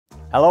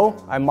Hello,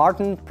 I'm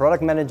Martin,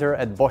 Product Manager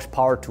at Bosch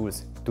Power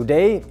Tools.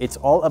 Today it's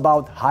all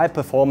about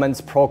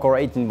high-performance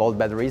ProCORE 18V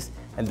batteries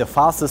and the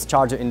fastest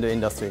charger in the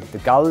industry, the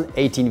GAL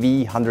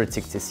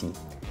 18V-160C.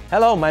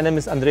 Hello, my name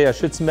is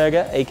Andreas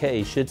Schützenberger,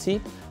 aka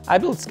Schützi. I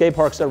build skate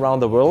parks around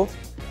the world,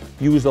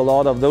 use a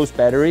lot of those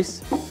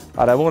batteries,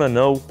 but I want to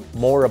know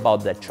more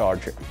about that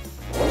charger.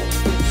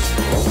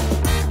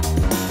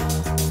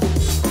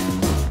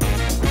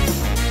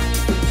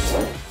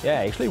 Yeah,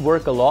 I actually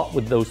work a lot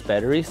with those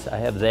batteries. I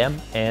have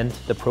them and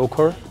the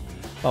ProCORE.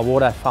 But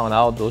what I found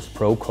out, those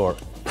ProCORE,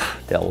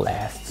 they'll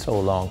last so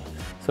long.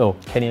 So,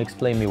 can you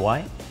explain me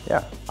why?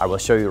 Yeah, I will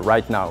show you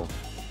right now.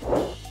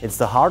 It's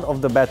the heart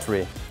of the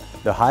battery,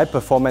 the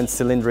high-performance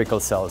cylindrical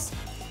cells.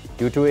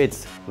 Due to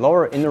its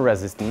lower inner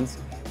resistance,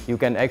 you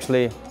can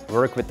actually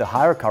work with the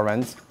higher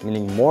currents,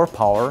 meaning more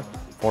power,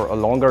 for a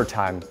longer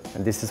time.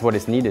 And this is what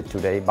is needed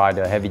today by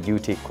the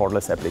heavy-duty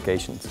cordless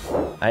applications.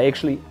 I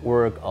actually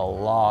work a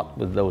lot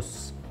with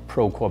those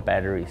ProCORE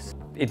batteries.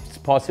 It's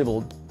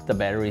possible the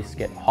batteries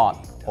get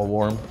hot or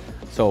warm,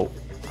 so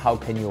how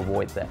can you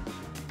avoid that?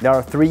 There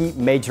are three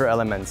major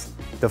elements.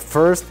 The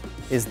first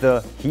is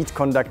the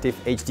heat-conductive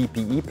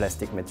HDPE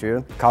plastic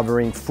material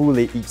covering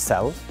fully each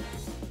cell.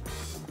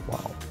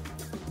 Wow.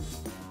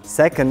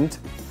 Second,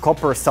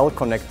 copper cell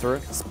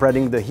connector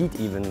spreading the heat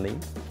evenly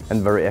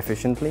and very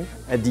efficiently.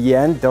 At the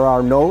end, there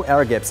are no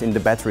air gaps in the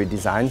battery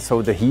design,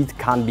 so the heat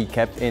can't be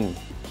kept in.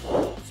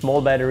 Small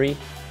battery,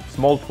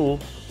 small tool,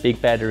 big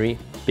battery,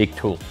 big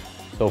tool.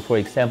 So for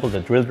example,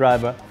 the drill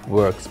driver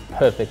works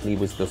perfectly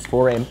with those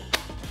 4M.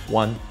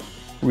 One,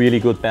 really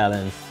good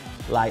balance,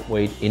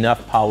 lightweight,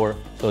 enough power,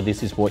 so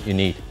this is what you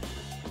need.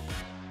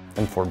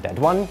 And for that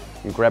one,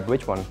 you grab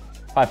which one?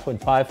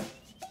 5.5,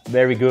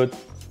 very good,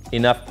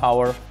 enough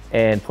power.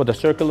 And for the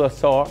circular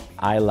saw,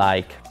 I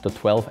like the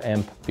 12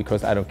 amp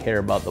because I don't care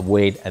about the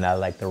weight and I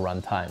like the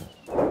runtime.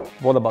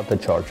 What about the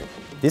charger?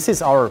 This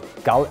is our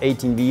GAL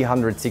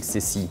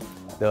 18V-160C,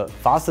 the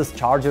fastest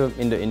charger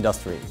in the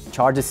industry. It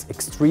charges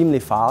extremely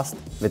fast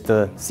with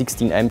the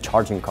 16 amp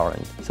charging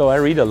current. So I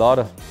read a lot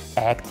of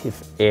active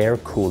air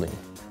cooling.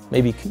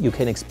 Maybe you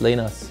can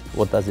explain us,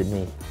 what does it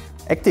mean?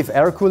 Active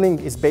air cooling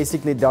is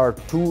basically there are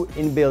two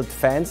inbuilt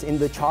fans in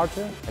the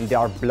charger and they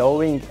are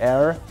blowing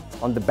air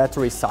on the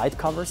battery side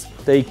covers.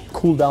 They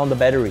cool down the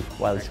battery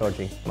while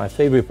charging. My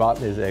favorite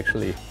button is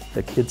actually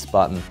the kids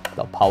button,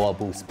 the power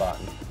boost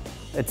button.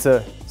 It's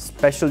a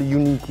special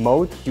unique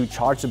mode. You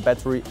charge the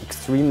battery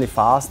extremely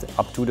fast,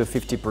 up to the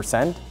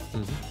 50%,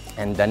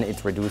 and then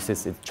it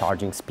reduces its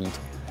charging speed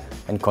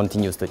and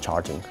continues the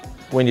charging.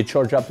 When you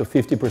charge up to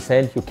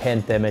 50%, you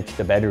can't damage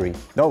the battery.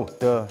 No,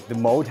 the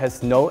mode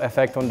has no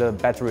effect on the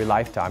battery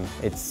lifetime.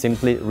 It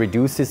simply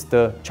reduces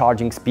the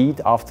charging speed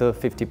after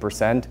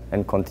 50%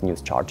 and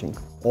continues charging.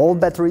 All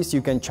batteries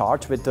you can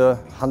charge with the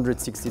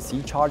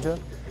 160C charger,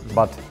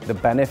 but the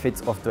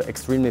benefits of the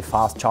extremely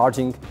fast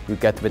charging you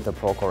get with the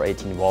ProCORE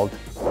 18V.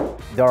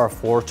 There are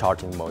four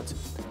charging modes.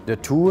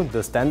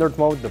 The standard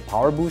mode, the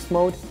power boost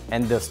mode,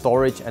 and the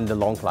storage and the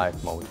long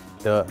life mode.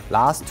 The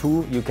last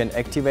two you can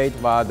activate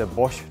via the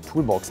Bosch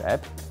Toolbox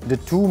app. The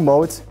two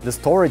modes, the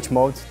storage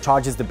mode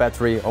charges the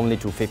battery only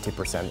to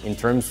 50%. In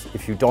terms,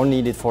 if you don't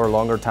need it for a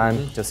longer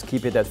time, just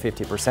keep it at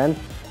 50%.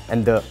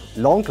 And the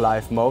long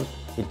life mode,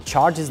 it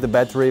charges the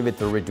battery with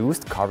the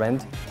reduced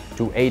current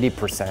to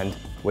 80%,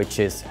 which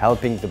is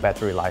helping the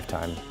battery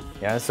lifetime.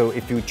 Yeah, so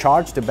if you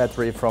charge the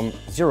battery from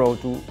 0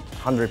 to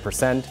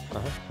 100%,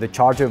 the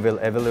charger will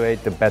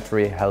evaluate the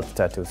battery health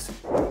status.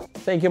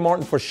 Thank you,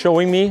 Martin, for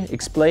showing me,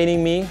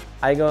 explaining me.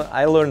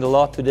 I learned a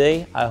lot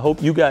today. I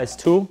hope you guys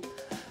too.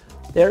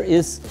 There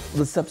is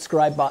the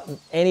subscribe button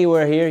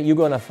anywhere here. You're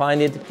gonna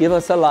find it. Give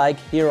us a like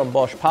here on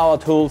Bosch Power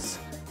Tools.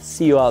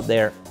 See you out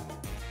there.